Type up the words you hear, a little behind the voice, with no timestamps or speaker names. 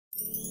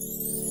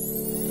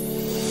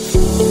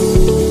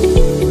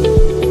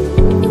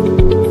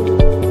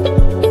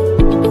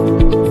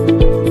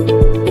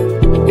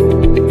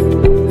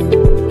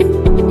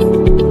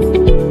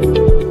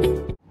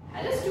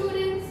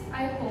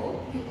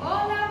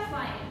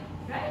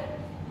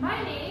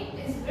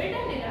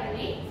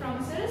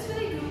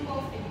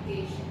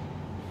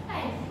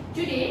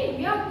Today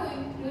we are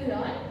going to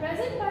learn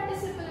present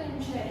participle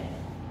in gerund.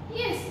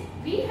 Yes,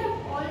 we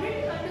have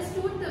already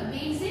understood the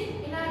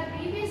basic in our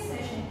previous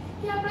session.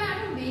 कि अपना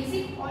आनो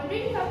basic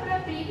already अपना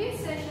previous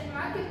session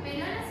में के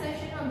पहला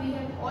session में we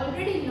have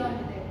already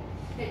learned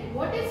that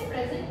what is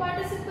present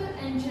participle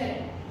and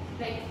gerund.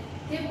 Like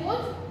they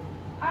both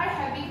are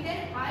having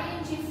their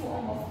ing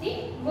form of the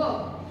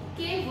verb.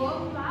 के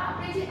verb में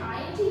अपने जे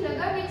ing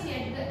लगावे छे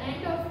at the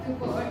end of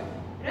the word,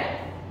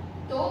 right?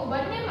 तो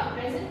બંને માં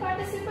present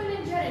participle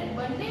and જરન્ડ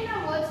બંનેના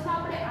words માં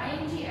આપણે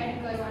ing એડ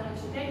કરવાનું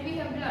છે that we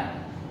have learned,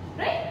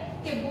 right?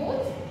 કે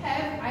both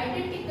have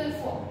identical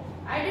form.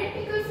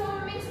 Identical form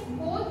means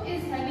both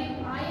is having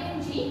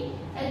ing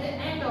at the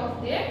end of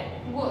their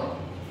word.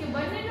 કે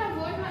બંનેના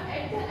વર્ડ માં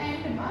at the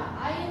end માં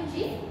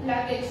ing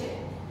લાગે છે,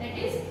 that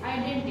is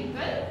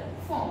identical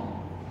form.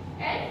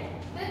 And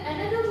then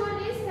another one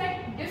is that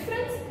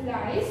difference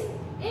lies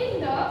in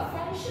the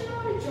function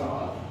or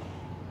job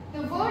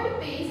the word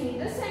plays in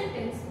the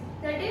sentence.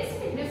 That is,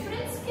 the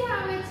difference क्या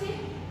आवे छे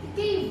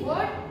कि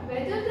word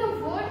whether the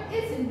word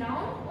is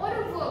noun or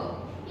a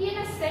verb ये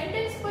ना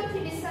sentence पर થી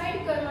decide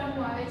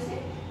करवानो आवे छे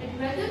that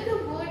whether the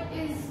word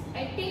is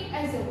acting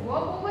as a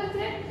verb over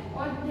there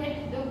or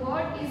that the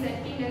word is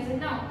acting as a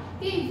noun.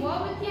 कि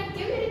verb ત્યાં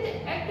કેવી રીતે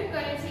act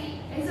કરે છે,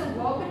 as a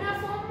verb ના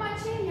form માં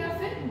છે या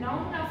फिर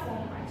noun ના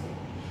form માં છે.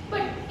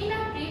 But in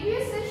our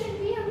previous session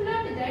we have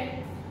learned that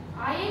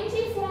ing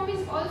form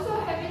is also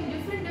having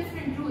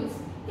different rules.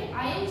 કે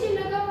ing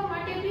લગાવવા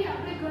માટે ભી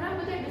આપણે ઘણા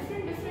બધા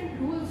different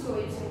rules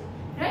હોય છે,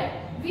 right?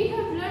 We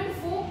have learned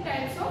 4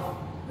 types of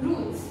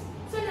rules.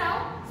 So now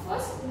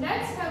first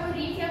let's have a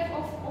recap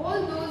of all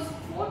those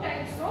 4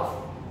 types of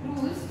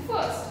rules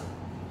first.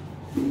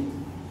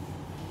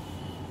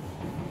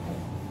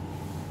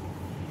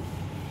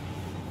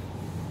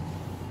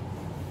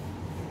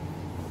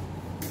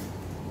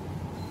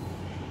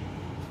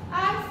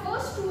 Our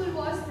first rule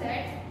was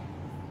that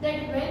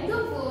when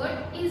the word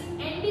is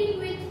ending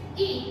with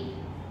e,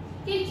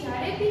 કે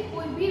જ્યારે ભી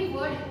કોઈ ભી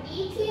word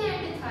e થી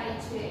end થાય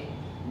છે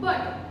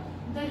but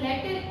the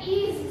letter e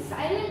is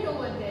silent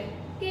over there,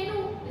 કે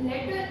એનું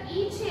letter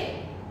e છે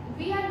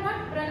we are not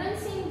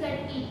pronouncing that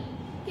e,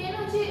 કે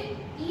એનો જે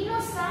e નો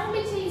sound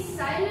છે એ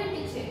silent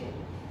છે,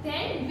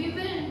 then we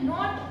will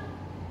not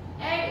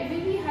add, we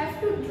will have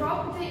to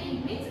drop the e,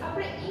 means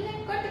આપણે e ને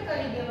કટ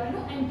કરી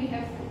દેવાનું and we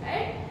have to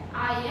add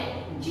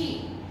ing.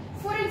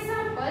 For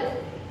example,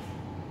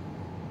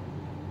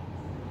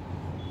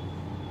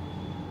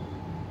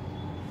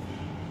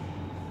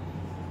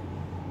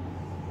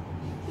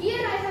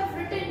 here I have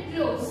written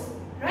close,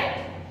 right?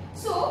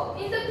 So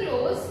in the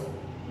close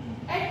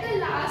at the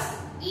last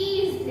e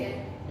is there,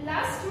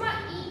 last માં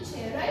e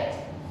છે, right?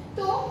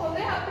 તો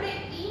હવે આપણે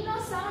e નો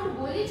sound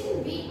બોલી છે,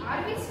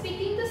 are we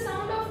speaking the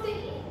sound of the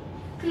e?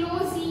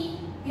 Close e,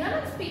 we are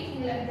not speaking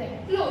like that,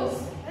 close,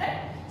 right?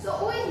 So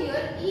over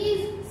here e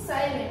is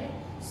silent.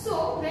 So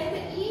when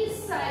the e is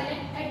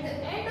silent at the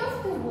end of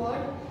the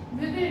word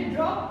we will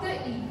drop the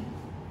e,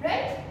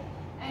 right?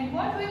 And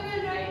what we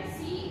will write?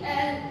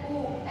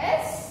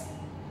 close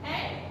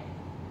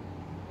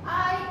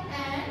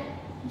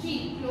and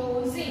ing,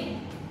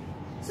 closing.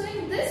 So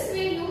in this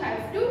way you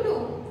have to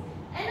do.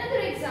 Another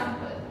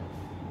example,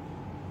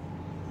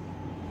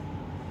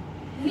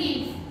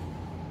 leave.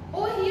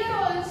 Over here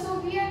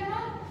also we are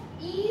not,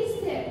 e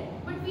is there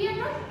but we are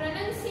not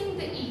pronouncing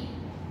the e.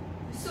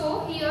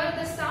 So here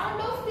the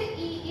sound of the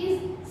e is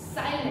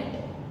silent,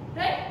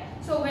 right?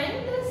 So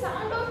when the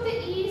sound of the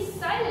e is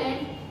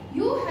silent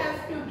you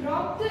have to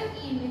drop the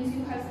e, means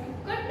you have to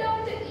cut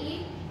down the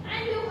e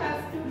and you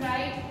have to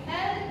write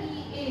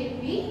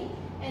leave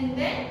and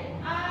then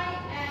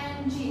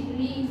ing,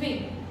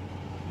 leaving.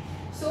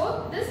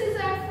 So this is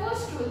our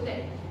first rule,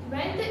 that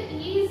when the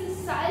e is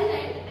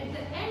silent at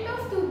the end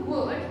of the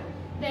word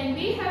then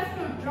we have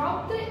to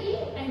drop the e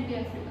and we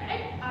have to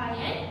add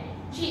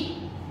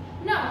ing.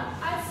 Now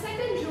our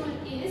second rule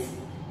is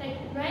that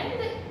when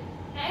the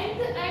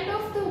end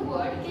of the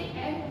word ke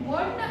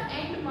word na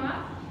end ma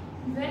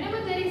whenever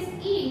there is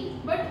e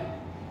but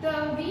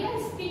we are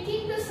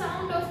speaking the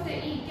sound of the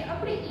e, કે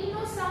આપણે e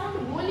નો sound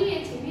બોલીએ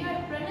છે, we are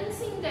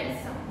pronouncing that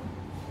sound,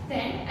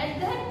 then at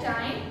that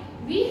time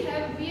we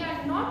are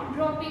not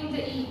dropping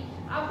the e,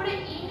 આપણે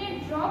e ને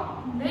drop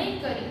નહીં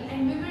કરી and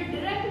we will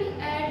directly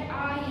add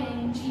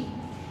ing.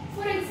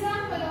 For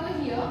example over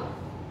here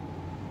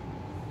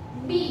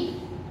b,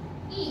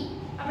 e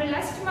આપણે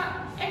last માં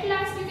at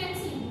last you can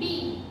see b,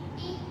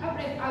 e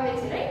આપણે આવે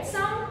છે, right,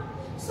 sound.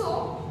 So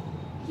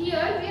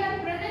here we are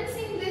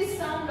pronouncing this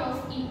sound of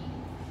e,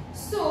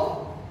 so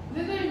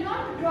we will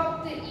not drop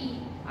the e,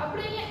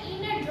 આપણે અહીંયા e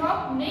ને drop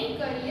નહીં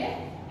કરીએ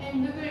and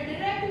we will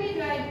directly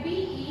write be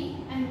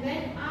and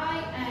then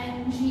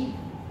ing,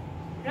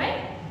 right?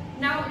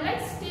 Now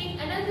let's take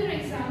another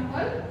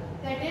example,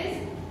 that is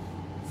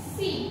c.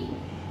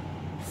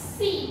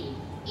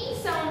 E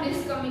sound is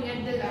coming at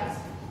the last.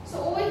 So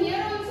over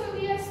here also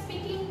we are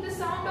speaking the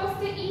sound of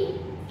the e,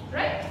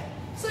 right?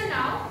 So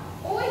now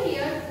over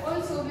here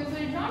also we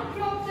will not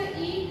drop the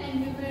e and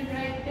we will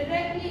write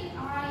directly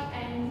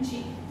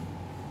ing.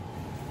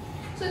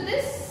 So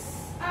this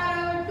are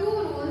our two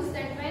rules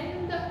that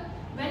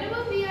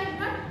whenever we are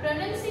not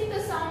pronouncing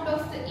the sound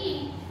of the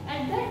E,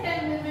 at that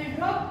time we will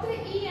drop the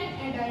E and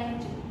add ing.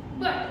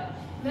 But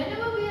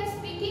whenever we are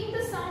speaking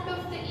the sound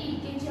of the E,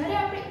 કે જ્યારે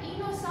આપણે E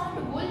નો sound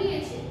બોલીએ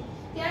છીએ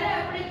ત્યારે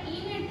આપણે E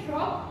ને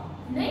drop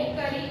નહીં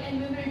કરી and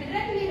we will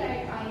directly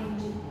write ing,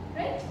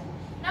 right?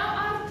 Now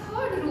our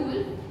third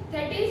rule,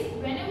 that is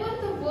whenever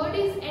the word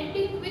is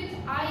ending with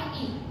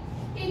IE,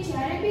 કે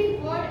જ્યારે બી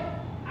word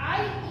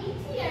IE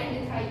થી end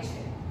થાય છે,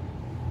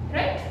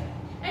 right?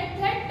 At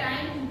that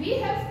time we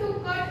have to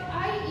cut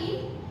IE,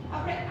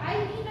 આપણે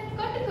IE ને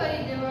cut કરી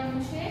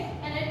દેવાનું છે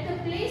and at the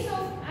place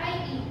of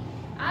IE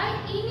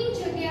ની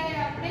જગ્યાએ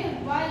આપણે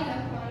y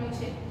લખવાનું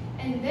છે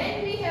and then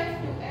we have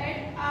to add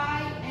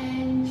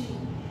ing.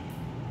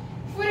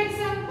 For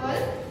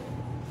example,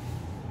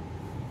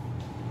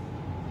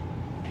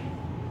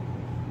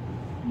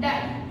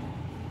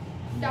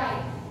 die,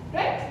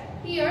 right?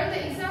 Here the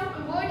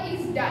example word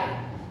is die.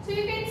 So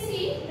you can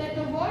see that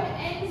the word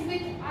ends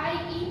with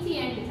IE થી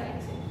end થાય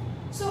છે.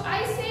 So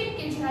I said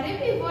કે જ્યારે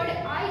બી word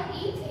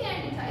IE થી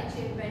end થાય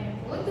છે,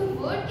 whenever the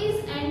word is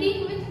ending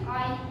with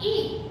IE,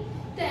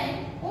 then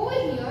over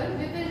here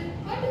we will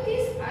cut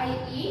this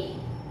IE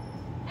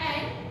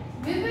and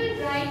we will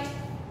write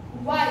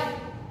Y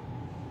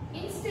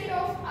instead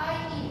of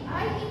IE.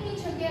 IE ની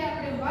જગ્યાએ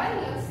આપણે Y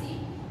લખી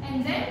and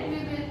then we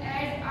will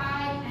add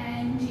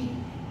ing.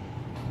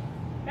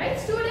 Right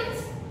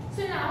students?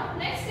 So now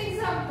next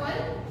example,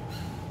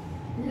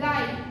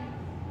 lie.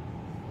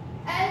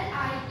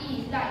 L-I-E,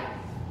 lie.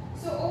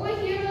 So over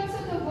here also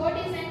the word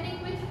is ending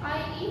with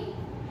IE.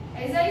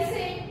 As I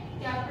said,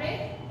 કે આપણે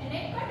એને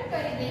cut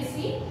કરી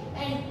દેસી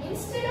and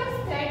instead of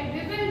that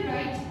we will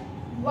write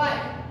Y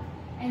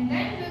and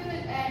then we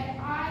will add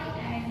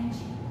ing.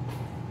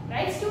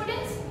 Right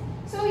students?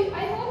 So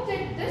I hope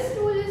that this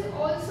rule is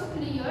also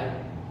clear.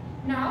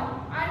 Now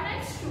our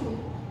next rule,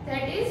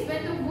 that is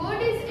when the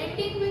word is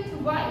ending with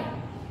Y,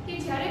 કે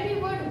જ્યારે બી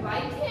word Y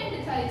થી end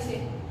થાય છે,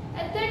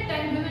 at that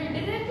time we will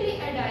directly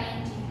add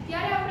ing.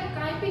 ત્યારે આપણે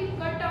કાંઈ બી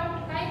cut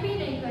out કાંઈ બી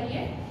નહીં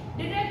કરીએ,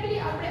 directly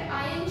આપણે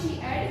ing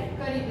add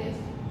કરી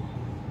દઈશું.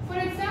 For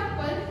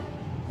example,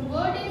 the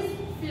word is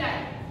fly.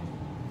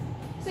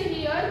 So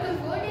here the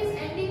word is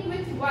ending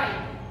with Y,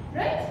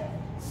 right?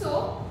 So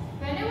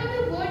whenever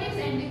the word is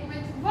ending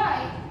with Y,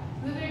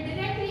 we will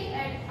directly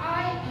add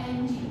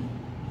ing.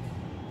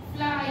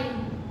 Flying.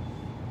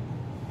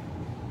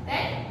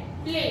 Then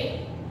play.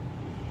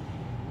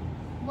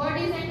 Word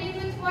is ending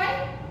with Y.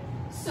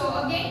 So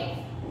again,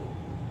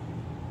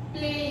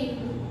 playing.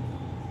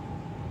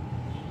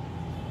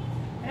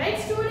 Right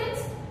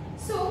students?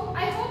 So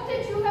I hope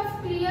that you have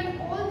cleared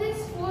all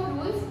these four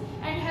rules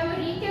and have a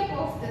recap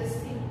of this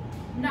thing.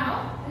 Now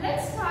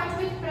let's start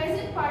with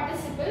present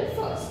participle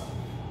first.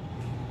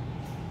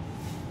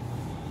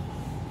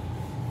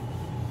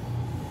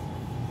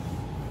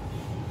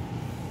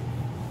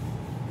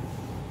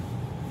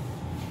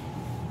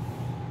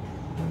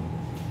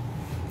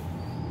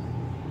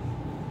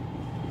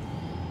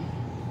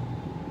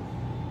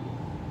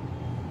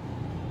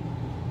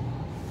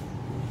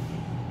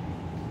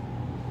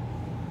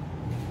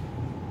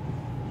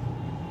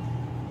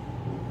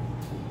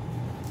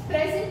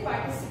 Present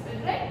participle,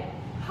 right?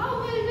 How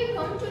will we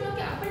come to know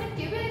કે આપણને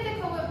કેવી રીતે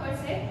ખબર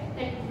પડશે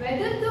that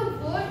whether the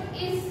word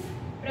is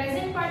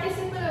present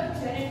participle or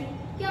gerund,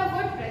 કે આ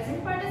word present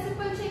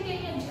participle છે કે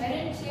અહીંયા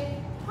gerund છે?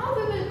 How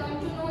we will come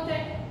to know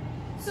that?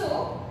 So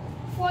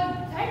for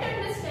that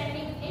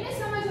understanding, એને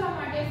સમજવા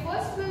માટે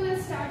first we will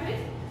start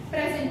with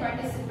present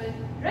participle,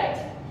 right?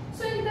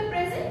 So in the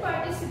present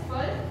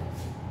participle,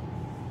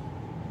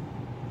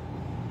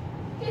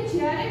 કે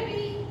જ્યારે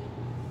બી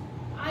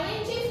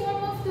ing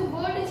form of the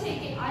word છે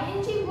કે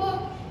ing verb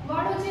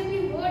વાળો જે બી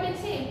word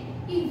છે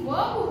એ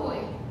verb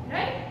હોય,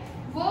 right?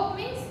 Verb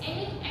means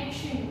any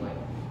action word,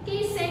 કે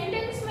એ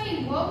sentence માં એ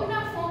verb ના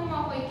form માં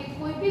હોય કે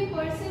કોઈ બી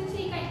person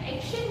છે કાઈ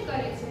action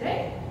કરે છે,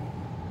 right?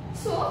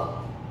 So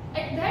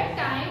at that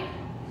time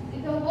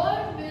the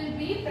word will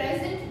be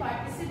present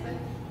participle.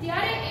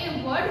 ત્યારે એ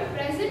word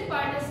present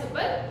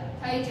participle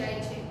થઈ જાય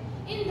છે.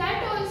 In that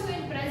also,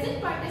 in present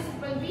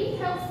participle we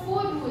have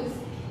four rules.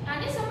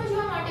 આને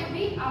સમજવા માટે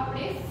બી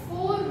આપણે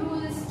four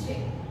rules છે.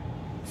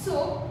 So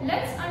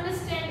let's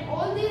understand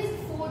all these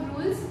four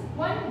rules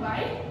one by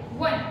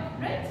one,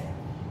 right?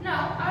 Now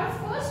our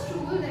first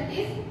rule, that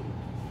is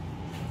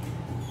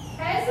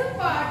as a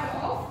part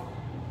of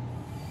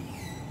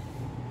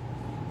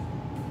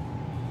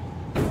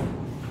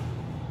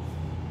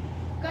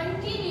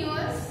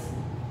continuous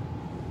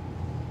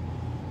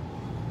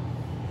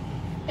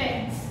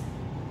tense.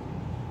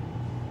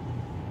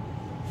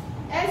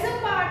 As a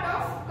part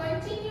of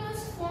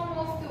continuous form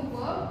of the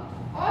verb,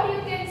 or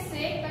you can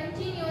say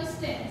continuous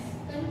tense.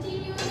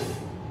 Continuous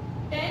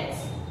tense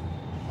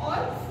or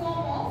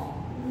form of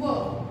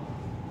verb.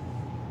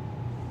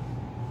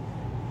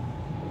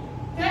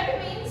 That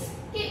means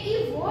કે એ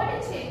word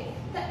છે,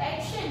 the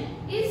action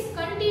is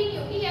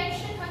continue. A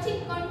action હજી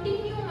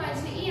continue માં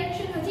છે, એ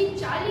action હજી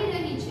ચાલી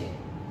રહી છે,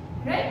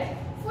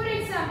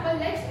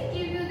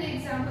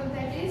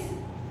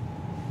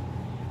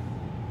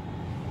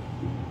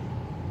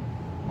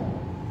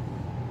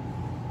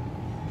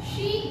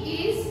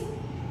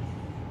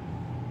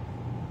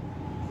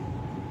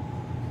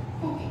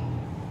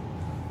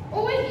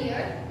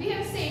 here we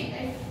have said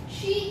that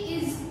she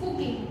is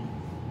cooking.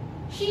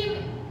 She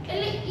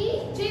એટલે ઈ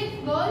જે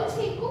ગર્લ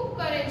છે કુક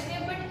કરે છે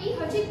બટ ઈ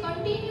હજી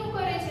કન્ટિન્યુ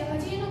કરે છે,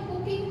 હજી એનું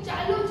કુકિંગ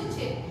ચાલુ જ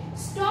છે,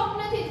 સ્ટોપ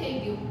નથી થઈ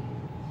ગયું.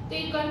 તો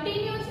ઈ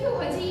કન્ટિન્યુ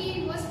થયું, હજી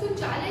ઈ વસ્તુ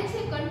ચાલે છે,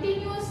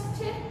 કન્ટિન્યુઅસ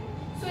છે.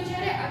 સો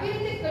જ્યારે આવી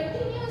રીતે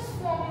કન્ટિન્યુઅસ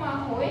ફોર્મમાં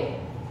હોય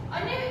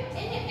અને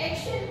એને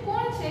એક્શન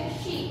કોણ છે?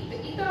 she. તો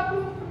ઈ તો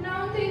આપણું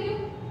નાઉન થઈ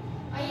ગયું.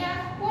 અહીંયા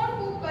કોણ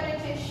કુક કરે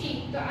છે? she.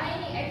 તો આ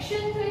એની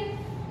એક્શન થઈ.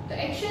 તો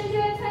એક્શન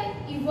જ્યારે થાય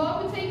ઈ વર્બ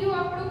થઈ ગયું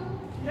આપણું,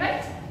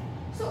 right?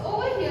 So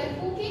over here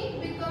cooking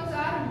becomes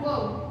our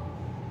verb.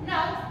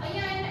 Now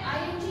અહીંયા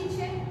ing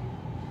છે.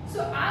 So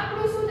આ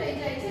આપણું શું થઈ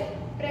જાય છે?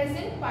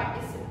 Present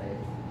participle.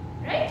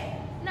 Right?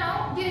 Now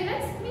dear,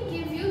 let me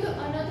give you the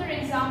another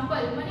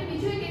example. મને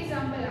બીજું એક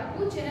example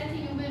આપું જેનાથી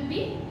you will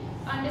be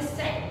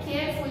understand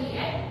carefully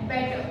and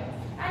better.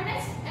 And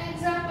next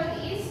example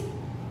is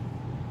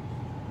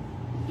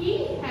he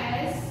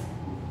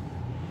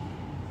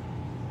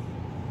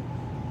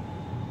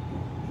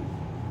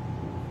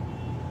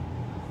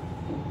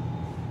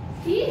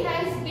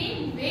has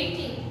been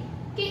waiting.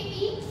 કે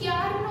ઈ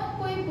ક્યારનો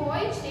કોઈ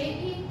બોય છે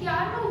ઈ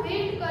ક્યારનો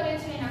વેઇટ કરે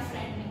છે એના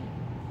ફ્રેન્ડને.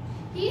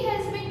 he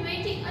has been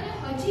waiting અને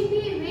હજી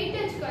બી વેઇટ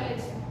જ કરે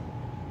છે.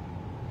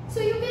 so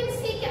you can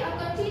see કે આ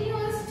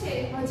કન્ટિન્યુઅસ છે,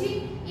 હજી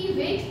ઈ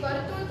વેઇટ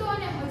કરતો હતો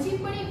અને હજી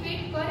પણ ઈ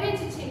વેઇટ કરે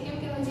જ છે કેમ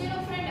કે હજી એનો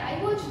ફ્રેન્ડ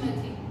આવ્યો જ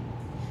નથી.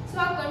 so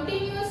આ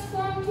કન્ટિન્યુઅસ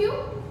ફોર્મ થયું.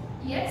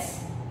 yes.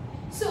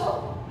 so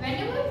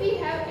whenever we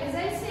have, as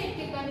I said,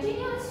 કે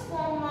કન્ટિન્યુઅસ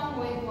ફોર્મમાં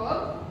હોય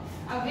verb,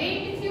 આ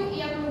વેઇટ થયું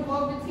ઈ આપણું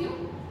verb થયું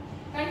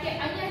કારણ કે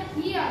અહીંયા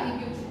he આવી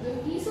ગયું છે. તો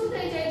he શું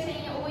થઈ જાય છે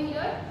અહીંયા over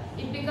here?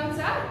 it becomes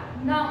our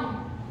noun.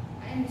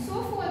 and so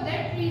for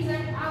that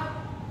reason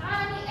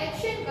આની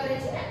એક્શન કરે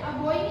છે ને, આ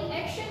બોય ની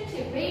એક્શન છે,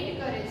 વેઇટ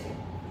કરે છે,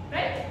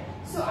 રાઈટ?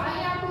 સો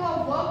અહીંયા આપણું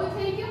આ verb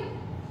થઈ ગયું.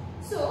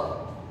 સો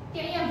કે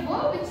અહીંયા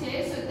verb છે,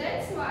 so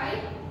that's why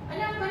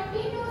અને આ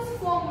કન્ટિન્યુઅસ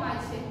ફોર્મમાં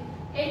છે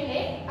એટલે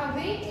આ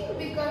waiting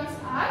becomes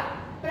our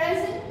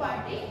present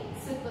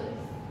participle.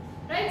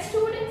 Right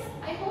students,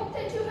 I hope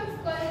that you have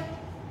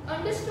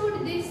understood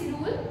this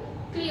rule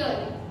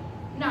clearly.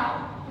 Now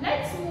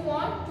let's move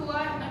on to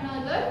our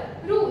another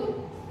rule,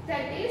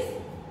 that is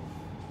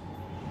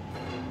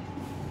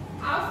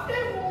after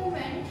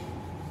movement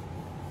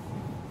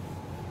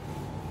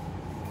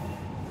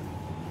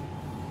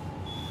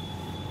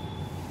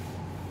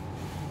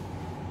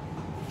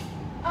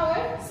our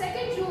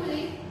second rule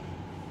is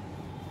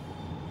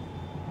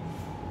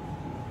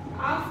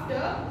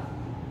after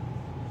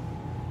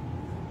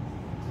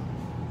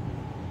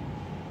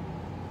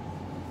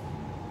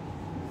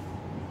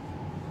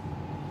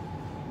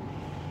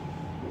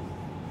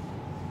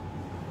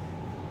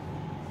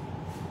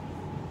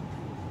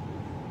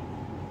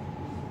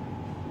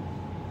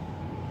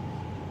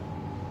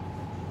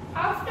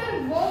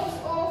verbs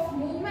of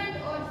movement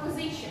or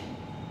position.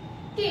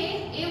 કે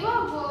એવા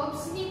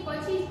verbs ની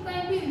પછી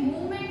કંઈ બી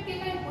movement કે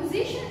કંઈ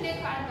position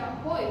દેખાડતા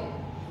હોય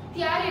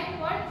ત્યારે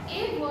પણ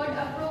એ word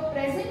આપણો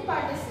present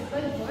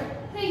participle word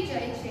થઈ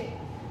જાય છે.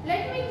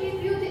 Let me give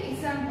you the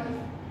example.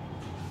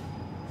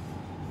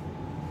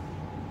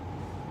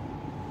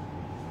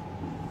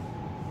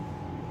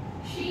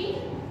 She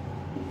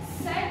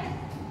sat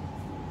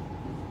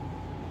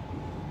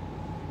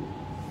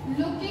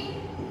looking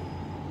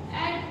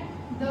at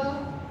the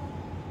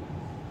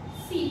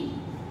sea.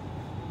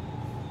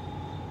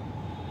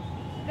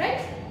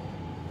 Right?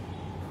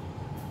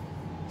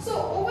 So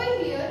over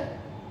here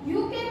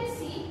you can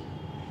see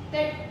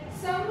that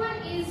someone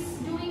is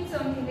doing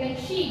something like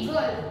she,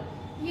 girl.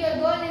 Here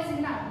girl is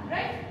noun,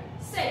 right?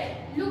 Sat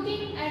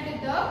looking at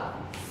the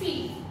sea.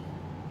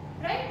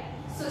 Right?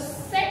 So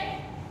sat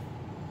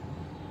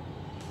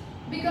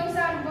becomes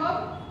our verb.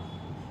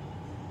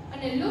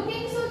 અને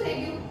looking શું થઈ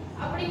ગયું?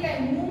 આપણી કઈ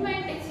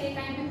movement છે,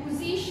 કઈ બી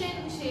position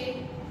છે,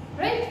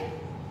 right?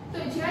 તો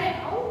જ્યારે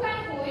આવું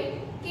કાંઈ હોય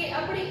કે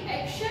આપણી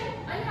એક્શન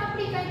અને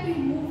આપણી કઈ બી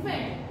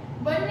મૂવમેન્ટ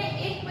બંને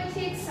એક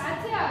પછી એક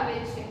સાથે આવે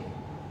છે,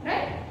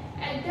 right?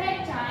 At that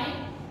time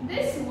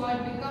this word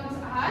becomes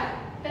are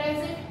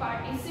present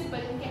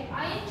participle. કે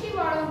ing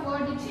વાળો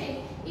વર્ડ છે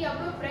એ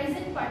આપણો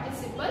પ્રેઝન્ટ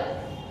પાર્ટિસિપલ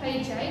થઈ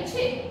જાય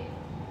છે.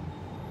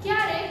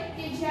 ક્યારે?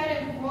 કે જ્યારે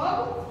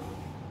verb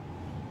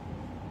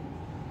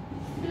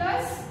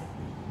plus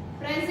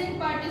present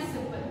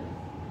participle.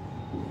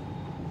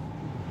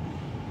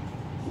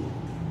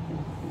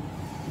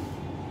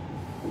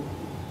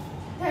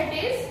 That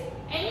is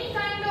any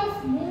kind of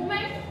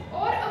movement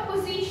or a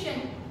position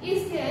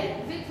is there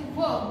with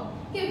verb.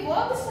 કે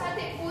verb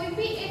સાથે કોઈ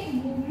બી એક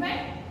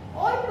movement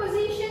or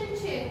position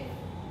છે,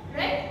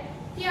 right?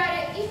 ત્યારે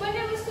એ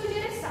બંને વસ્તુ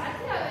જ્યારે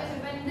સાથે આવે છે,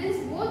 when this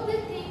both the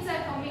things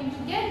are coming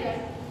together,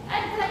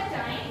 at that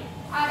time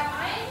our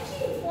ing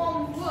form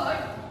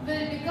word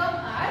will become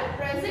our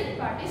present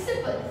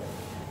participle.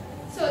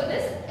 So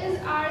this is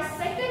our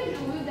second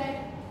rule, that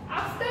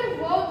after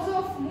verbs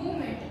of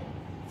movement,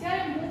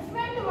 જ્યારે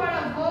movement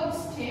વાળા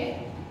verbs છે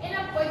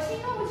એના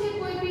પછીનો જે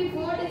કોઈ બી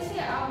word છે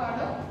આ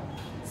વાળો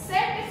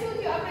set શું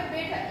થયું? આપણે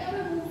બેઠા એ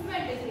હવે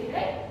movement થઈ,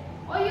 right?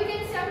 or you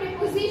can say આપણી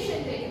position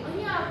થઈ.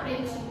 અહીંયા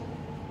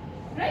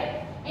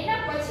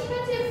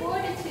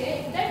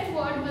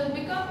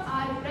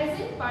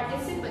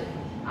participle.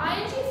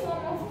 ing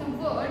form of the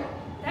word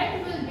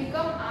that will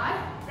become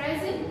our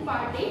present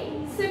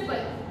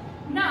participle.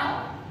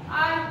 Now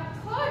our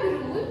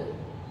third rule.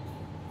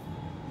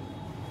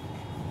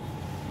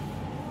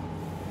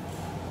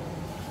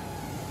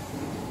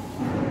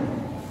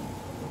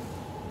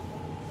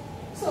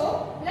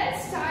 So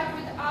let's start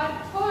with our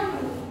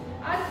third rule.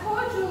 Our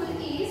third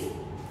rule is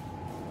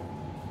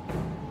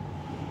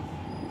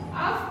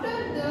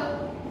after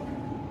the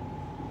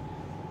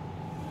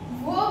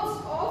verbs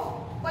of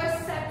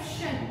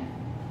perception.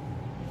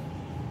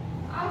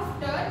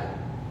 After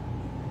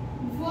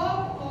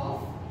verb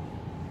of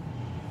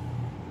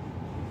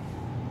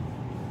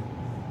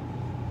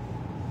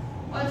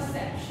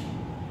perception.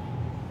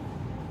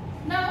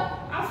 Now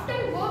after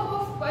verb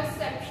of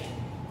perception.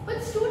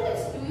 But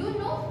students, do you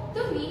know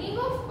the meaning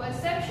of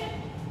perception?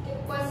 कि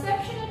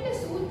perception એટલે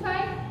શું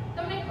થાય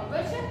તમને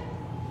ખબર છે?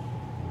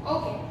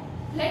 Okay,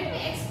 let me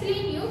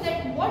explain you that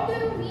what do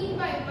you mean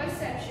by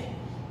perception.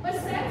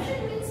 Perception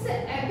means the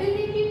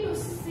ability to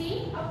see.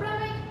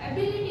 આપણામાં એક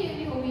ability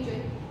એવી હોવી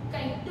જોઈએ.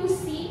 Kind to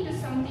see to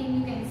something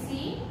you can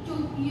see, to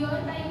hear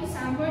time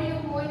સાંભળ્યું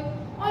હોય,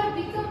 or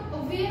become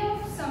aware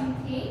of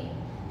something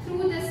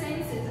through the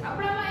senses.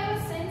 આપણામાં એવા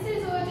senses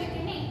હોવા જોઈએ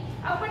કે નહીં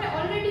આપણને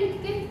ઓલરેડી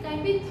કંઈ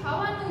બી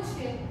થવાનું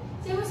છે,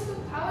 જે વસ્તુ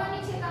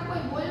થવાની છે કાં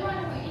કોઈ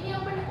બોલવાનું હોય એની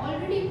આપણને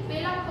ઓલરેડી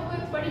પહેલા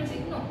ખબર પડી છે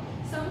know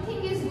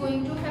something is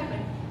going to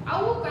happen.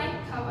 આવું કંઈક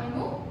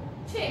થવાનું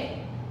છે.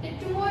 that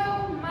tomorrow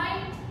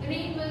might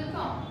rain will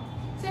come.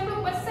 so આપણું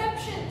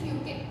perception થયું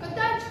કે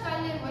કદાચ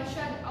કાલે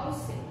વરસાદ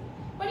આવશે,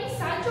 પણ એ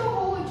સાચો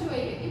હોવો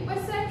જોઈએ. એ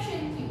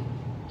perception થયું.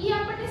 એ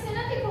આપણને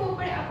શેનાથી ખબર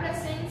પડે? આપણા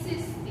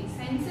senses થી.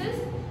 senses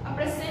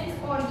આપણા sense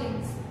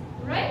organs,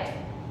 right?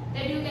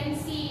 that you can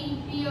see,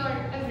 hear,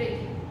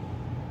 everything.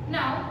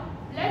 Now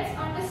let's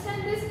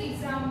understand this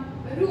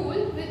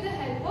rule with the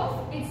help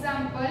of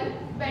example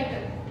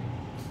better.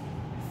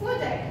 For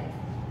that,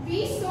 we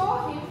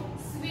saw him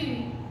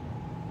swimming.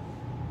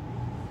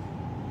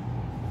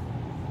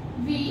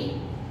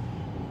 We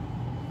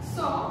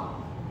saw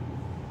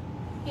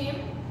him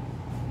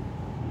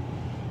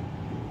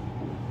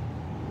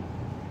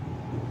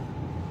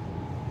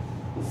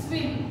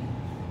swimming.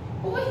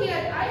 Over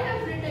here I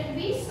have written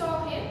we saw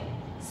him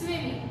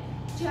swimming.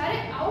 જ્યારે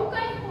આવું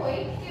કંઈ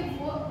હોય કે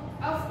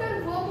after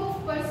verb of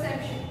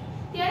perception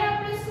ત્યારે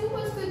આપણે શું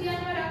વસ્તુ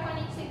ધ્યાનમાં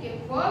રાખવાની છે કે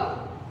verb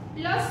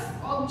plus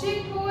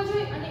object હોવો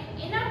જોઈએ અને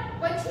એના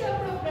પછી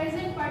આપણો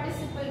present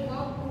participle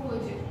verb હોવો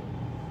જોઈએ.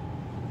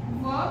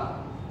 verb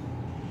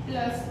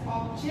plus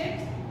object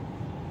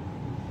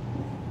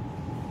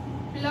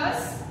plus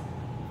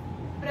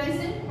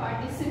present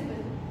participle.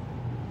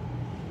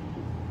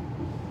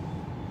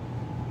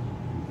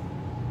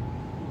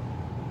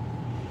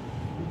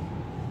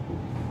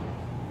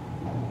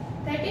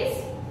 That is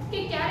कि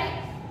क्यारे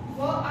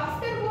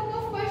after verb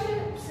of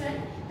perception,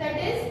 that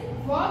is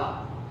verb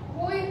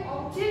होय,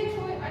 object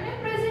होय અને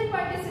present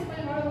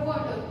participle वाળો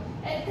word होय.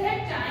 At that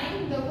time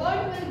the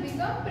word will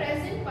become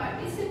present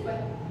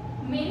participle.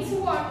 Means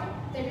what?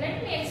 That let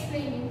me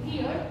explain you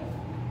here.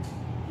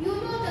 You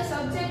know the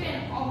subject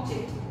and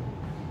object.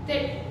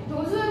 That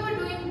those who are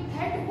doing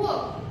that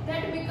work,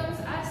 that becomes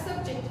our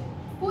subject.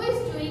 Who is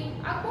doing?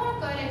 આ કોણ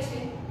કરે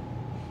છે?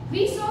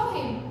 We saw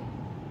him.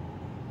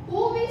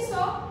 Who we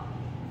saw?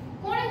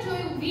 કોણે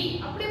જોયું? we.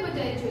 આપણે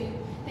બધાએ જોયું.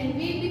 then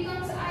we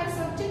becomes our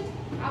subject.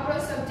 આપણો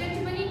subject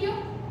બની ગયો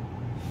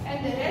and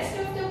the rest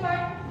of the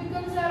part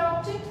becomes our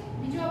object.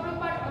 બીજો આપણો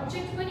part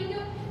object બની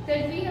ગયો.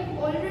 that we have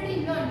already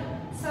learned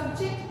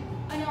subject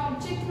and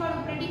object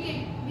વાળું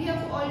predicate we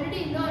have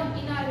already learned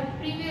in our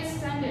previous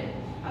standard.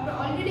 આપણે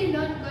already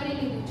learn કરી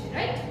લીધું છે,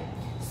 right?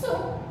 so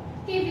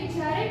કે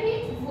જ્યારે બી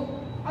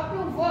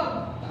આપણો verb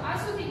તો આ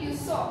શું થઈ ગયું?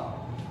 saw.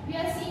 we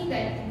are seeing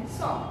that thing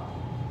saw.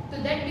 So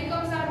that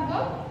becomes our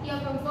verb. ये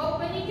आपका verb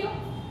बनी क्यों?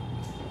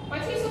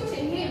 પછી શું છે?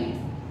 him.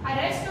 આ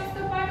rest of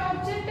the part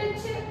object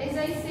છે as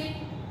I said.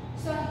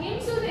 So him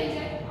શું થઈ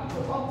જાય?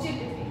 આપણું object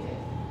થઈ જાય.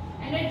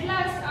 And at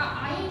last આ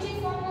ing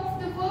form of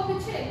the verb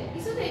છે એ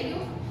શું થઈ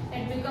ગયું?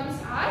 That becomes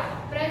our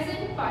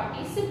present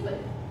participle.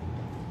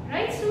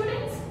 Right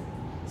students?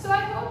 So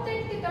I hope that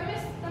કે તમને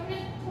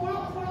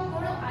થોડો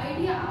ઘણો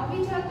idea આવી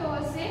જતો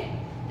હશે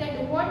that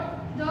what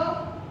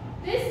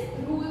this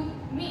rule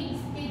means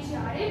કે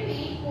જ્યારે બી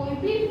કોઈ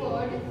બી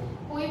word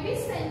કોઈ બી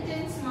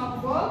sentence માં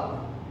verb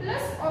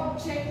plus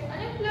object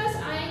અને plus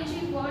ing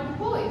word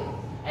હોય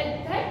at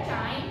that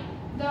time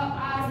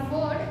our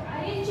word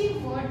ing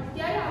word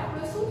ત્યારે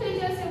આપણો શું થઈ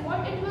જશે?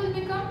 what it will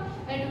become?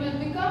 It will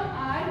become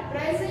our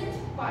present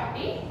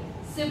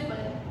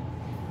participle.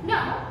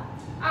 Now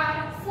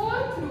our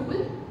fourth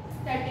rule,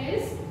 that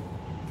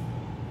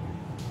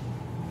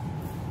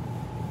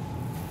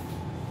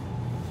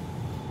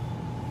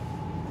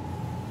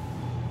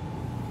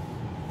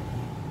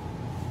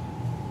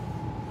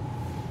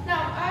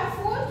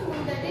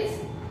is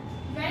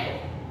when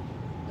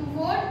the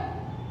word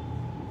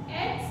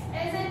acts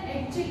as an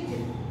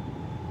adjective.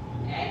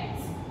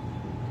 Acts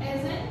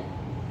as an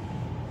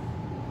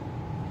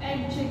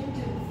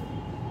adjective.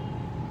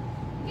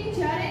 કે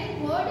જ્યારે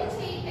word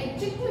છે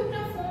adjective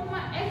ના ફોર્મમાં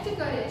act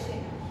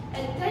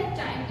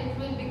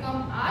will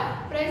become our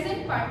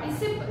present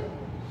participle.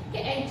 કે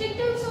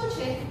adjective શું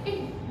છે? It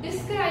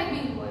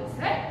describing words,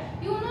 right?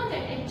 You know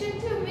that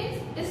adjective means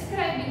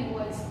describing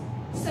words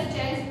such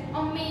as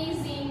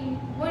amazing,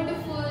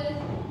 wonderful,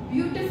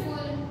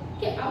 beautiful.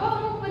 કે આવા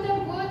અમુક બધા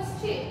words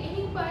છે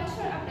એની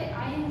પાછળ આપણે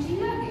ing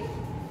લાગે,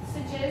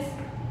 such as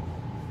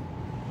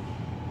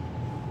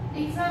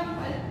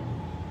example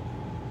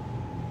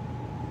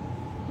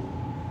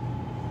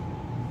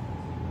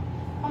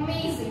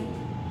amazing,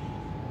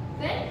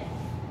 then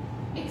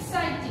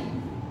exciting,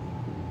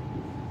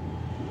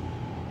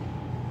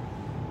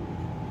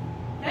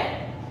 right?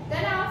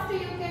 Then after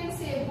you can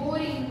say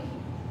boring.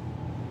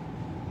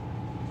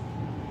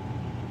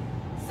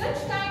 Such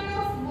kind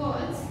of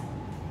words,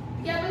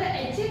 क्या बोला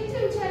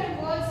adjective જ્યારે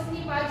words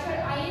ની પાછળ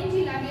ing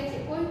લાગે છે,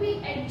 કોઈ ભી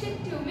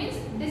adjective means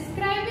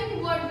describing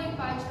word ની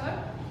પાછળ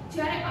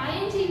જ્યારે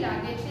ing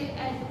લાગે છે,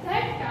 at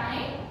that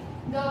time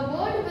the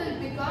word will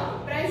become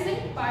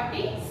present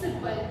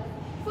participle.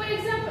 For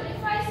example,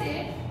 if I say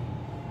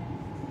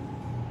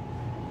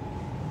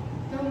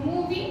the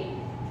movie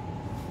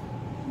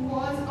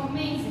was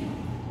amazing,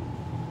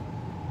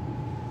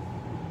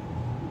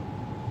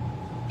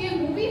 કે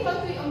movie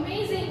હતું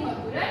amazing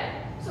હતું, right?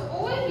 So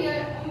over here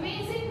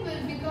amazing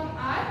will become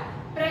our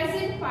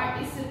present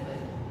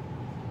participle,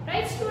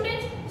 right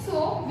students? So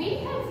we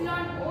have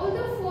learned all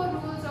the 4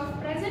 rules of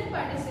present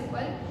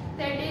participle,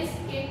 that is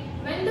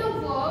when the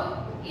verb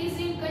is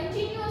in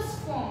continuous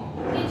form,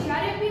 કે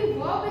જ્યારે ભી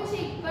verb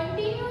છે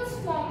continuous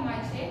form માં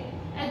છે,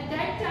 at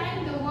that time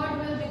the word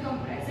will become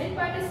present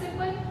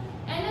participle.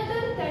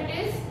 Another, that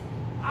is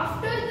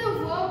after the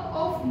verb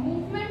of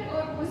movement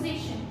or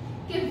position,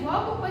 કે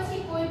verb પછી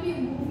કોઈ ભી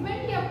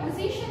movement या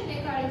position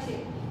દેખાડે છે,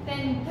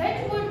 then that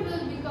word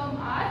will become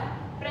our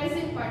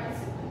present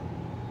participle.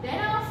 Then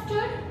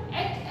after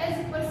act as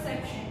a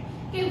perception,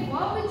 કે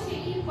verb છે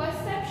એ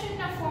perception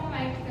ના form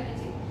માં act કરે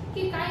છે,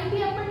 કે કાઈ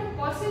ભી આપણને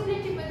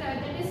possibility બતાવે,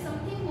 that is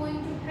something going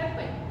to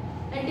happen,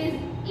 that is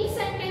e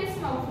sentence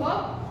માં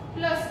verb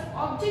plus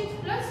object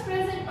plus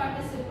present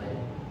participle,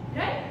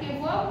 right? કે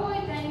verb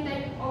હોય then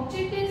that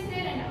object is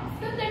there and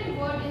after that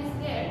word is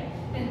there,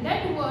 then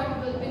that word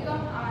will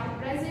become our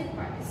present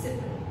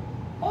participle.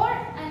 Or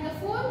and the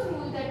 4th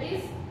rule, that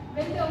is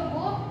when the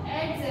verb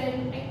adds an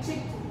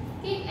adjective,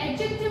 કે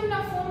adjective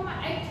ના form માં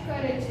act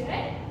કરે છે,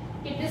 right?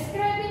 કે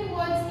describing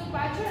words ની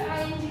પાછળ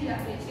ing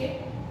લાગે છે,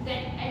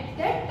 then at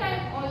that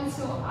time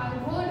also our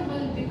word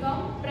will become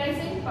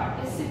present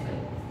participle.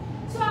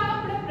 So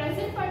આપણા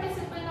present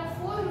participle ના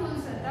 4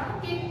 rules હતા,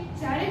 કે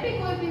જ્યારે ભી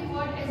કોઈ ભી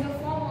word as a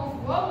form of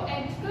verb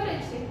act કરે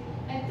છે,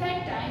 at that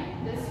time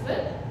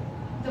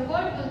the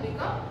word will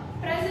become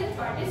present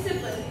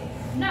participle.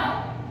 Now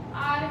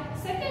our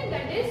second,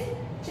 that is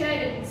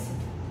gerunds.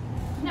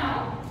 Now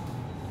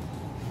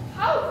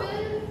how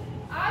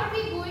are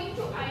we going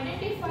to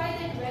identify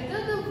that whether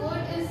the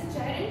word is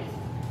gerund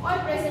or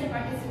present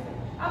participle?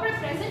 આપણે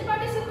present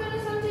participle ને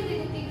સમજી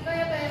લીધું કે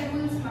કયા કયા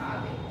rules માં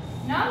આવે.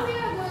 Now we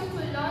are going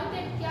to learn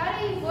that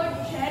ક્યારે એ word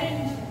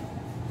gerund છે.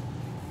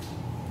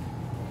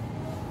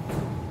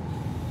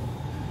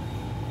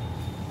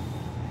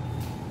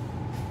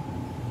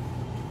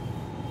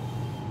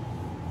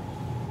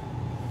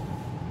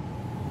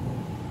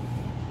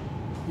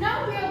 Now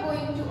we are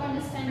going to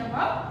understand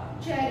about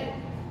gerund.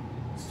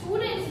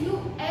 Students,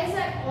 as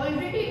I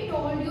already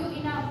told you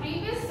in our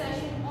previous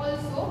session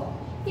also,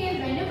 કે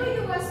whenever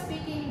you are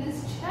speaking this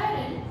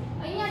gerund,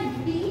 અહીંયા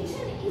d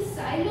છે ને એ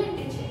silent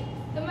છે.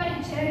 તમારે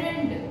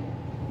gerund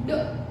d,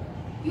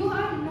 you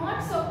are not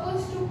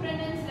supposed to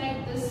pronounce like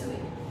this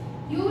way.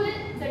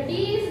 The d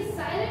is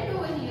silent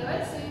over here,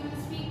 so you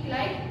will speak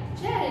like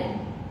gerund,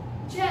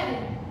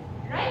 gerund,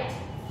 right?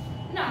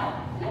 Now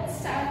let's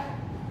start.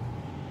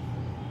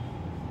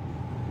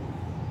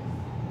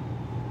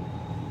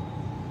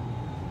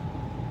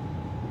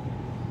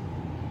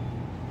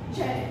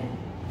 Gerund,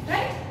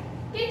 right?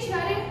 કે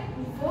જ્યારે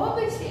verb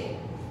છે,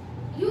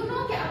 you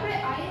know કે આપણે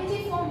ing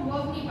form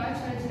verb ની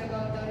પાછળ જ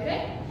લગાવતા હોય,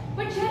 right?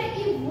 but જ્યારે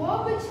એ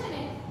verb છે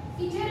ને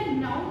એ જ્યારે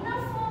noun ના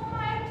form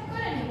માં act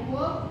કરે ને,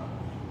 verb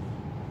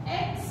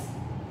acts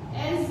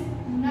as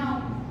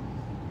noun,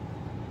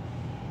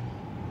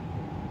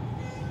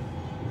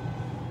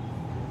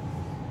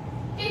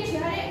 કે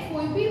જ્યારે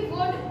કોઈ ભી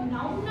word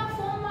noun ના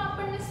form માં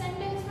આપણને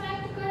sentence માં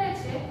act કરે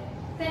છે,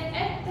 then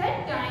at that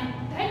time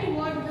that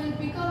word will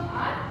become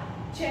our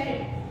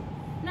gerund.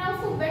 Now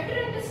for better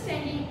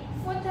understanding,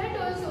 for that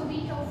also we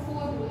have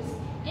 4 rules.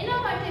 એના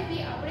માટે ભી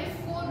આપણે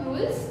 4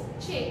 rules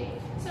છે.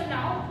 So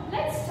now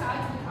let's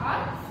start with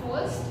our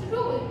first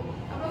rule.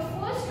 Our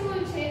first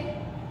rule છે,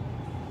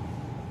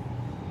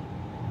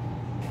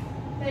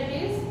 that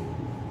is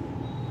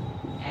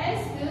as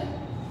the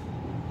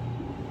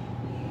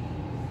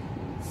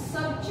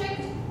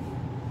subject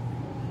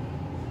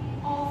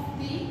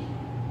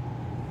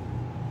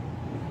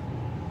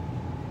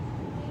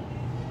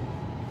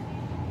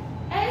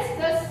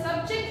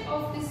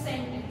of the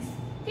sentence,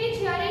 કે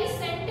જ્યારે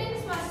sentence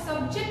માં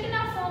subject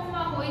ના ફોર્મ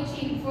માં હોય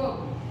છે verb,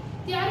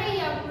 ત્યારે એ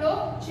આપણો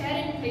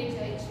gerund થઈ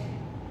જાય છે,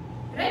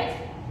 right?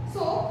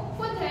 So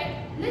for that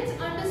let's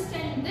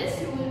understand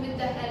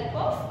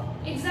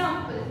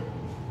Example.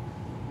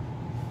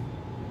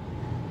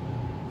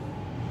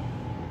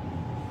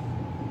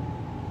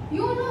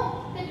 You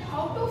know that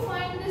how to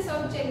find the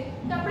subject.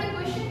 તો આપણે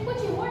ક્વેશ્ચન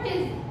પૂછીએ what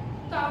is,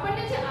 તો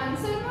આપણને જે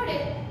આન્સર મળે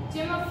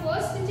જેમાં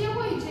ફર્સ્ટ જે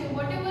હોય છે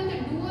whatever the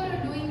doer or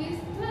doing is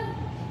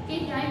કે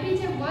ક્યાંય બી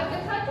જે વર્ક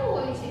થતું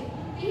હોય છે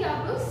એ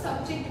આપણો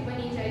સબ્જેક્ટ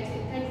બની જાય છે.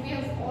 that we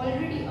have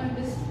already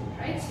understood,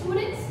 right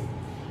students?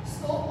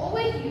 So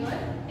over here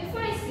if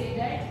I say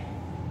that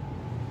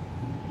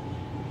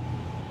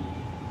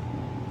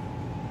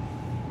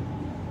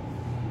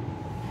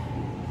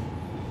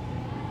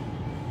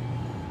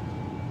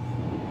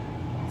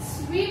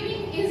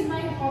swimming is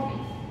my hobby.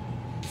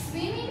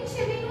 Swimming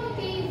છે એનો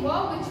તે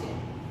verb છે,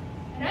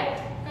 right?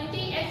 કારણ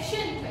કે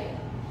એક્શન થઈ.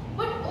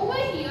 But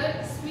over here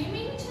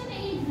swimming છે ને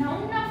એ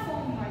noun ના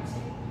ફોર્મ માં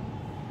છે.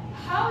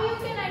 How you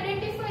can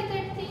identify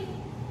that thing?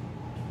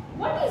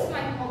 What is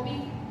my hobby?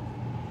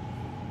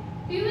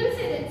 We will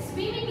say that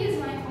swimming is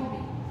my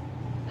hobby.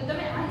 તો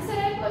તમે આન્સર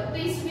આપો તો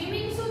એ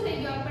સ્વિમિંગ શું થઈ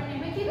ગયું? આપણને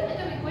મેં કીધું ને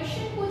તમે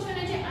ક્વેશ્ચન પૂછો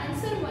ને જે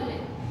આન્સર મળે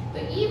તો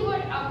ઈ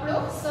વર્ડ આપણો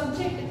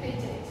સબ્જેક્ટ થઈ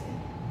જાય છે.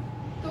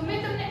 તો મેં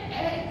તમને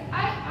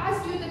I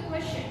asked you the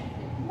question,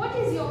 what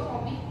is your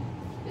hobby?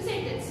 You said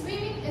that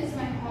swimming is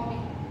my hobby,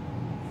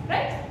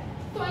 right?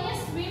 તો અહીંયા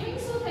swimming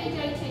શું થઈ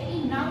જાય છે? ઈ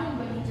નાઉન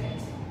બની જાય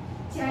છે.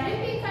 જ્યારે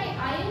બી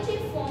કાઈ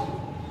ing ફોર્મ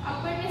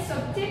આપણને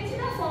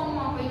સબ્જેક્ટના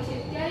ફોર્મમાં હોય છે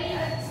ત્યારે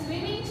આ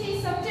swimming છે ઈ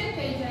સબ્જેક્ટ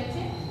થઈ જાય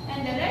છે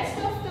and the rest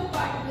of the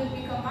part will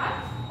become our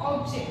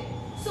object.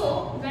 So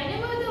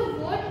whenever the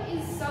word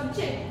is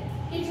subject,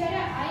 કે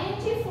જ્યારે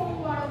ing ફોર્મ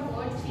વાળો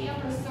વર્ડ છે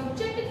આપણો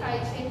સબ્જેક્ટ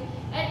થાય છે,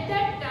 at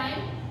that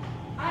time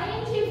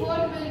ing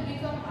word will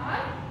become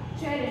our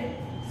gerund.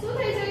 શું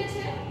થઈ જાય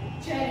છે?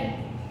 Gerund.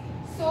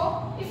 So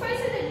if I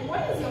say that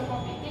what is your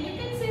hobby, then you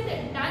can say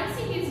that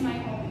dancing is my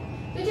hobby.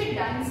 તો જે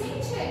dancing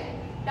છે,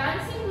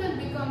 dancing will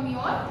become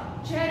your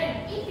gerund.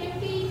 ઈ કેમ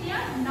કે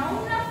ત્યાં noun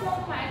ના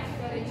ફોર્મમાં એક્ટ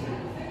કરે છે.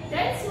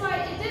 That's why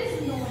it is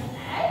known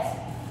as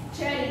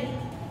gerund.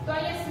 તો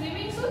અહીંયા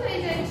swimming શું થઈ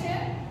જાય છે?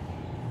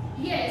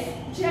 Yes,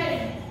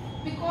 gerund,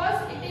 because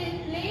it is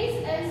plays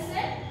as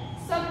a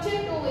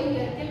subject over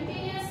here. કેમ કે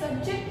અહીંયા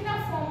subject ના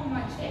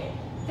ફોર્મમાં છે.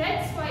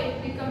 That's why it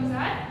becomes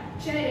our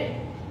gerund.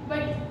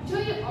 But જો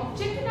એ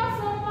object ના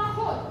ફોર્મમાં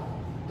હોત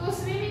તો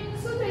swimming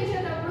શું થઈ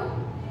જાત આપણું?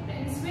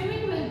 Then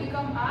swimming will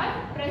become our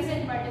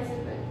present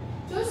participle.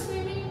 જો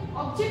swimming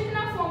object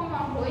ના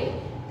ફોર્મમાં હોય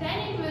then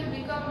it will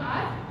become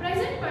our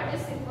present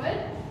participle.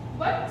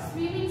 But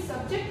swimming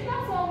subject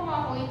ના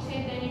ફોર્મમાં હોય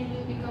છે then it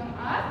will become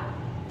our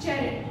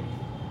gerund.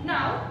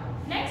 Now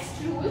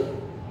next rule.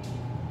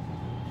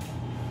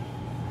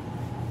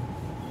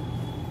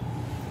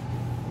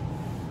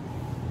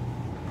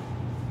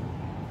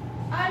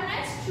 Our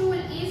next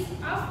rule is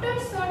after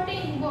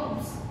certain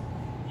verbs.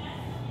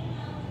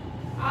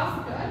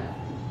 After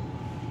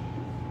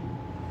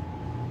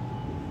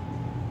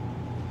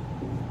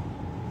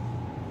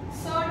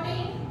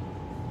certain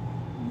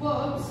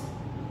verbs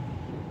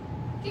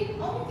કે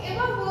અમુક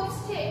એવા verbs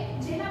છે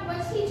જેના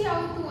પછી જે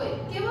આવતું હોય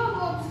કેવા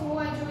verbs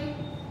હોવા જોઈએ?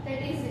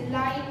 That is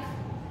like,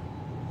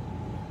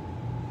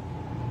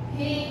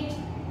 hate,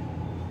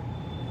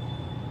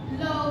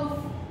 love,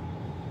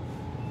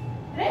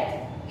 right?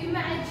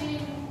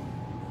 Imagine,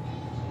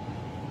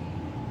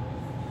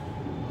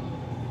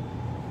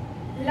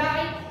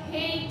 like,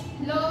 hate,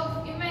 love,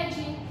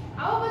 imagine.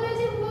 આવા બધા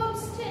જે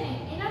verbs છે ને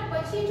એના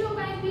પછી જો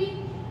કાંઈ બી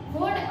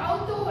વર્ડ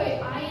આવતો હોય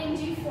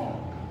ing form.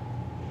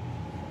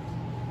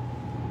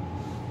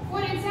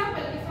 For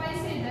example, if I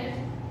say that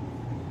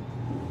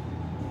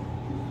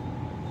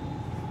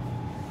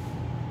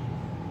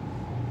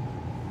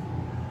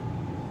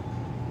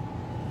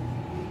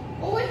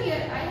over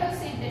here I have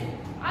said that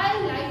I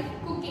like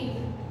cooking.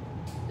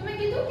 તો મેં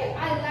કીધું કે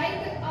I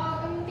like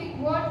અમુક એક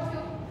વર્ડ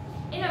થયો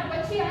એના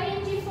પછી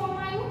ing ફોર્મ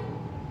આવ્યું.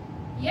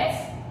 Yes,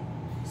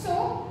 so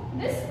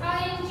this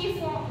ing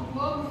form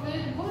word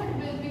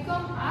will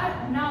become our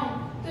noun.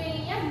 તો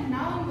અહીંયા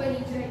noun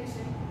બની જાય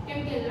છે કેમ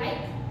કે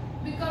like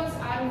becomes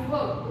our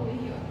verb over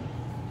here.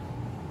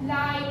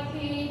 Like,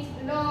 hate,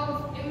 love,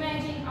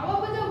 imagine, આવા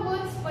બધા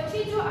words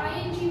પછી જો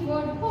ing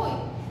word હોય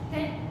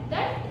then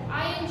that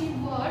ing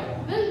word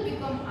will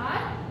become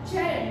our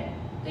gerund.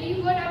 તો ઈ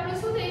વર્ડ આપણો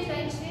શું થઈ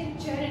જાય છે?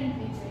 gerund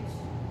થઈ જાય છે,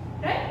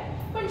 રાઈટ?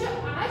 પણ જો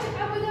આજ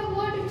આ બધા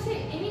વર્ડ છે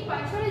એની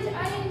પાછળ જ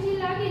ing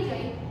લાગી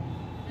જાય,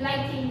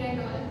 liking and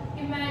all,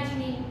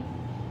 imagining,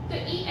 તો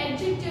ઈ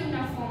adjective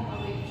ના ફોર્મ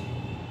આવે છે,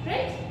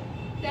 right?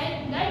 Then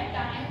that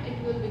time it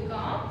will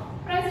become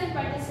present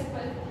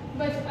participle.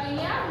 But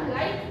અહીંયા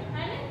like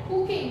and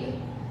cooking,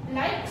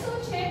 like શું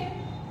છે?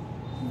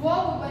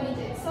 verb બની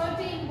જાય,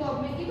 certain verb.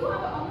 મેં કીધું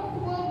આવા અમુક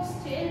verbs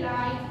છે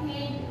like,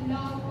 hate,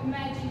 love,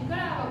 imagine,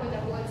 ઘણા આવા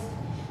બધા words.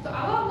 તો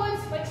આવા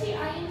words પછી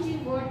ing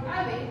word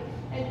આવે,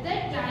 at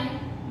that time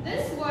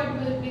this word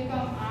will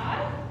become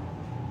our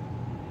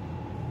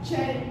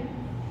gerund.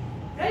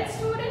 Right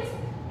students?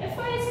 If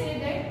I say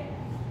that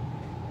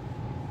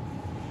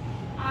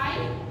I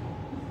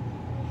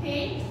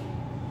hate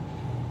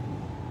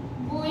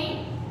going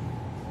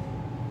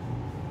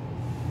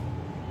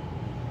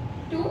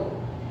to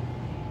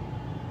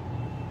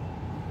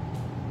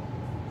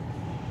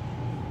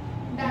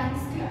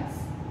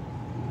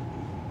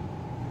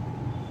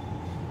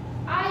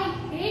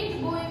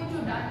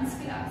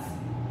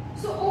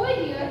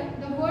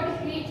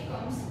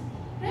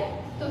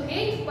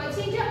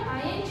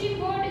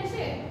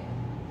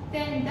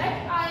then that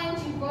ing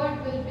word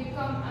will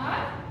become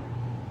our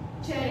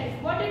gerund.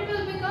 What it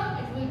will become?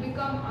 It will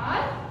become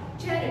our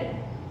gerund.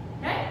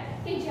 Right?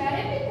 કે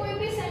જ્યારે બી કોઈ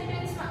બી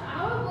sentence માં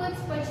આવા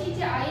words પછી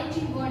જે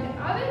ing word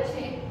આવે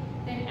છે,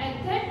 then at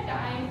that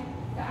time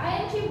the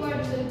ing word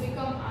will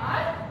become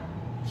our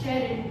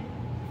gerund.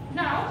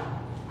 Now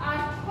our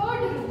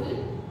third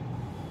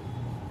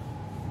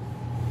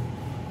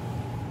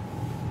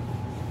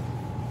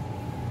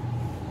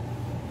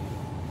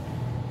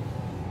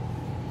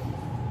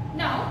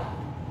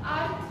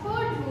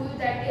rule,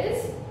 that is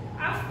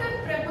after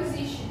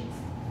prepositions.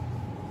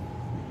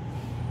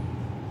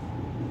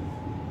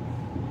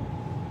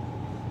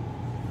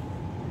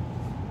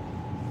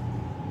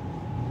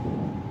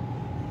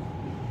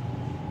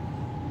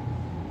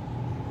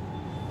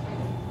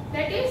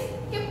 That is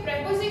કે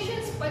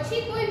prepositions પછી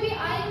કોઈ બી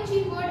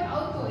ing word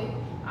આવતો હોય,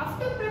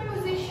 after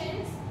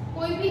prepositions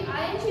કોઈ બી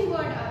ing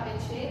word આવે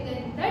છે,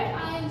 then that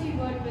ing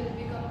word will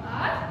become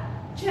our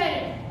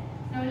gerund.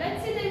 Now let's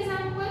see the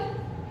example.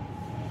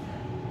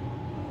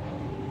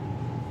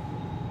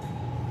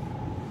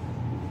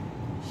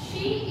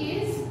 She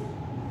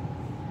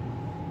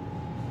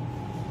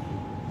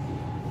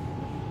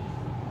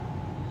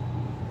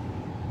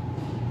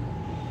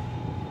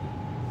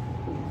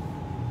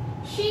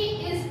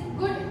is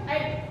good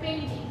at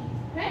painting,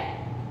 right?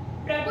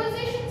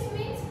 Prepositions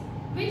means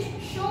which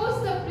shows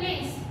the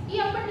place. ये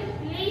अपन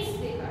place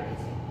देखाड़े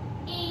छे.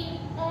 In,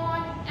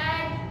 on,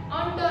 at,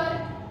 under,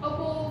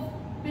 above,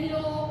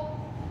 below,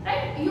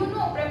 right? You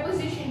know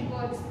preposition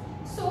words.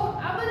 So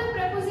આ બધા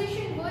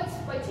preposition words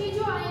પછી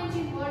જો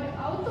ing word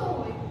આવતો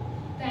હોય,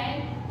 then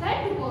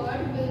that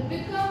word will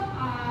become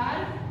our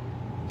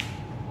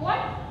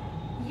what?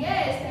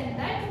 Yes, then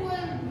that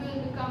word will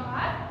become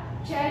our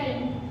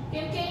gerund.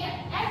 કેમ કે અહીંયા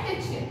at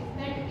છે,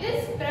 that is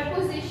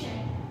preposition.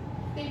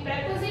 The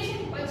preposition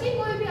પછી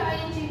કોઈ બી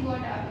ing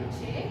word આવે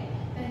છે,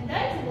 then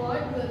that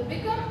word will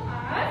become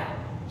our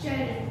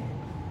gerund.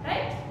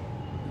 Right?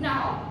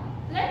 Now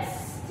let's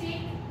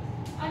take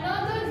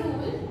another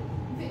rule.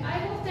 I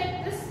hope that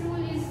this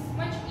rule is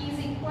much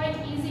easy, quite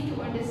easy to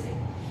understand,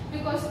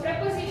 because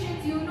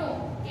prepositions you know,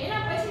 એના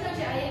પછીનો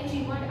જે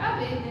ing word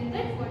આવે, then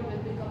that word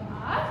will become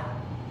our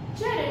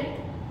gerund.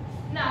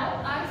 Now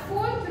our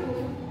fourth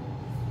rule,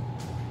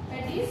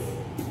 that is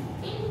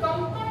in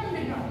compound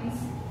nouns.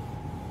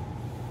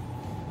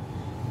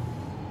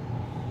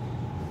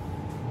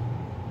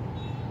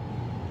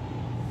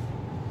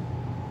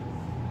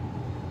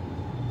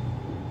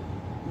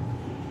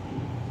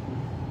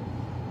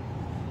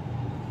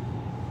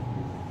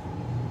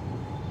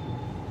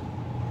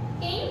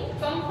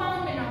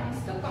 Compound nouns.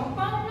 So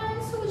compound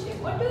nouns શું છે?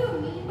 What do you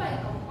mean by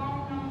compound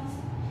nouns?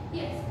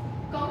 Yes,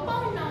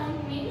 compound noun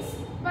means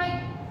by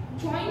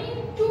joining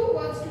two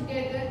words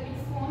together it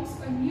forms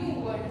a new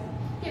word.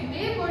 કે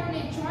બે word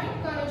ને join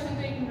કરો છો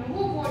તો એક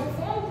નવો word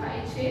form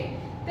થાય છે,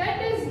 that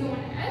is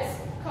known as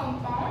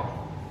compound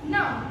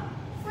noun.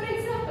 For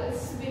example,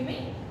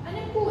 swimming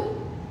અને pool.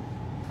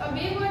 આ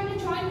બે word ને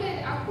join કરે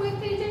આખું એક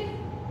થઈ જાય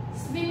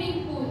swimming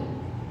pool.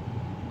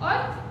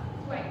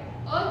 Earthquake,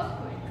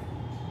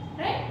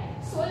 right?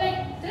 So like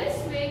this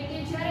way કે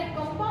જ્યારે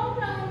compound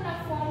noun ના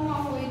form માં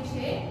હોય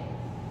છે,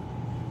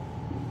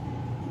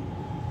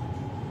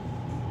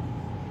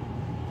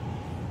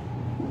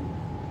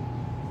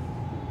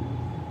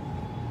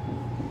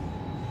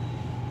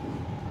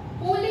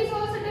 pool is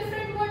also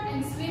different word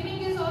and swimming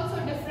is also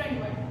different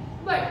word,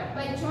 but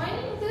by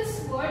joining this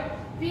word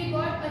we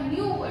got a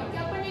new word કે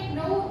આપણને એક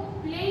નવું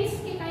place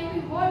કે કાંઈ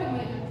બી word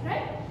મળ્યો,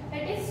 right?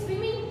 That is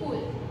swimming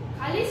pool.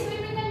 ખાલી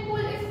swimming and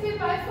pool if we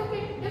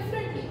bifurcate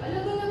differently,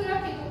 अलग अलग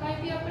રાખે તો કાંઈ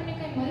બી આપણને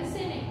કાંઈ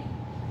મળશે નહીં,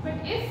 but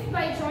if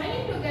by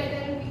joining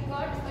together we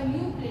got a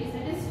new place,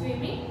 that is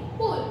swimming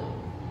pool.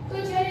 તો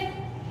જ્યારે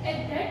at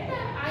that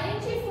time ing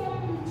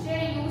form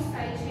જ્યારે use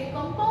થાય છે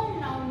compound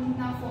noun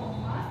ના form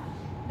માં,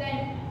 then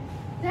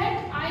that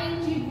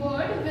ing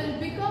word will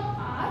become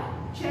our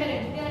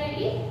gerund. ત્યારે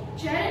એ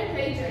gerund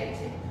થઈ જાય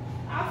છે.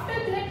 After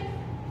that,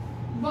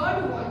 bird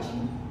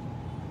watching.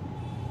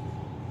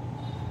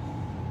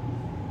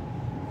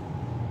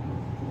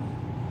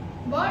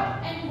 Bird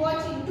and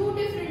watching, two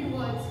different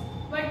words,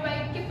 but by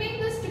keeping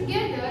this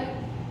together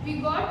we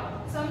got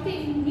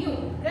something new,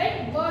 right?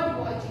 Bird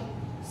watching.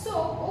 So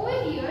over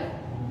here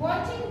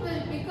watching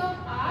will become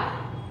our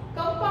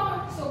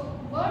compound. So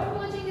bird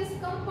watching is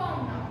compound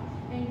now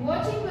and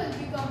watching will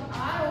become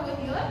our over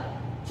here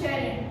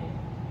gerund,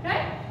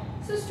 right?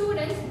 So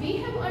students, we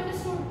have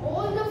understood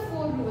all the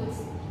four rules.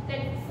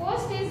 That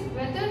first is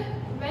whether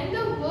when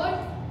the word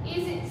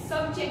is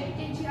subject,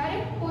 કે જ્યારે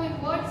કોઈ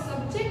word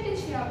subject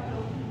છે આપણો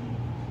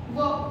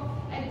verb,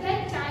 at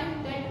that time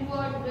that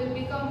word will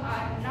become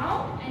our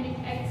noun and it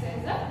acts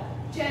as a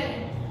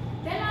gerund.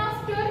 Then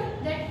after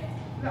that,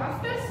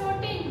 after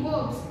certain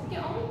verbs, કે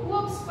અમુક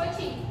verbs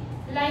પછી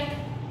like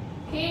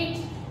hate,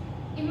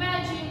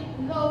 imagine,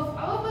 love,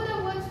 આવા બધા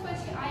words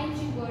પછી ing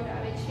word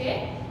આવે છે,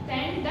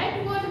 then that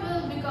word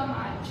will become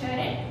our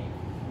gerund.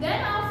 Then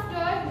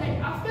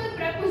after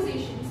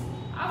prepositions,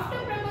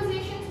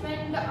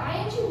 when the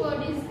ing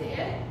word is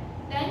there,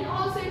 then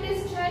also it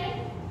is gerund.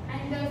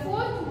 And the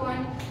fourth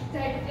one,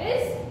 that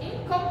is in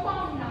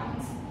compound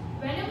nouns.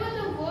 Whenever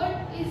the word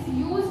is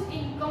used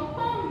in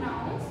compound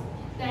nouns,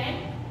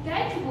 then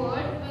that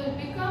word will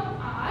become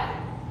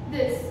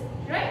this,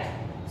 right?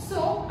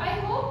 So I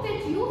hope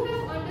that you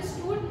have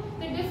understood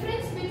the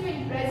difference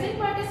between present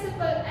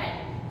participle and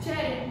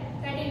gerund.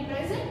 That in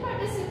present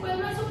participle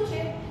માં શું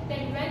છે,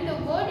 that when the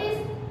word is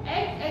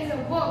act as a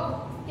verb,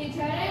 the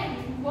gerund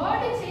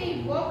word છે એ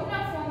verb ના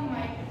form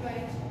માં act કરે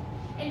છે.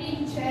 And in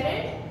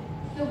gerund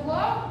the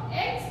verb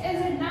acts as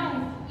a noun,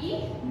 A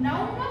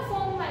noun ના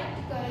form માં act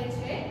કરે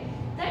છે.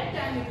 That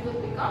time it will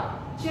become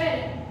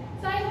gerund.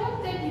 So I hope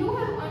that you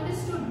have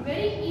understood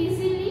very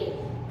easily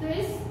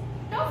this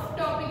tough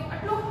topic.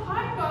 આટલો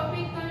hard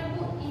topic તને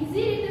બહુ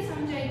easy રીતે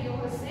સમજાઈ ગયો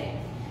હશે,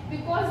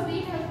 because we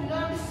have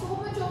learned so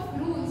much of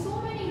rules, so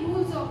many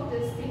rules of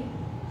this thing.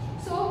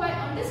 So by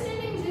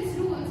understanding these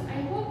rules, I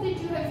hope that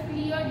you have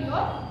cleared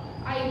your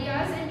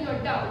ideas and your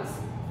doubts.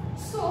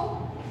 So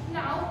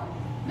now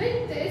with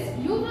this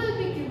you will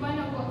be given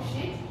a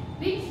worksheet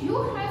which you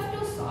have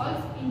to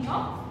solve in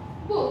your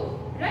book,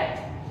 right?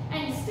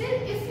 And still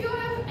if you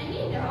have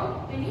any doubt,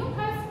 then you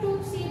have to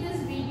see this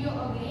video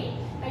again.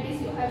 That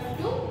is, you have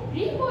to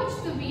rewatch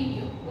the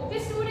video.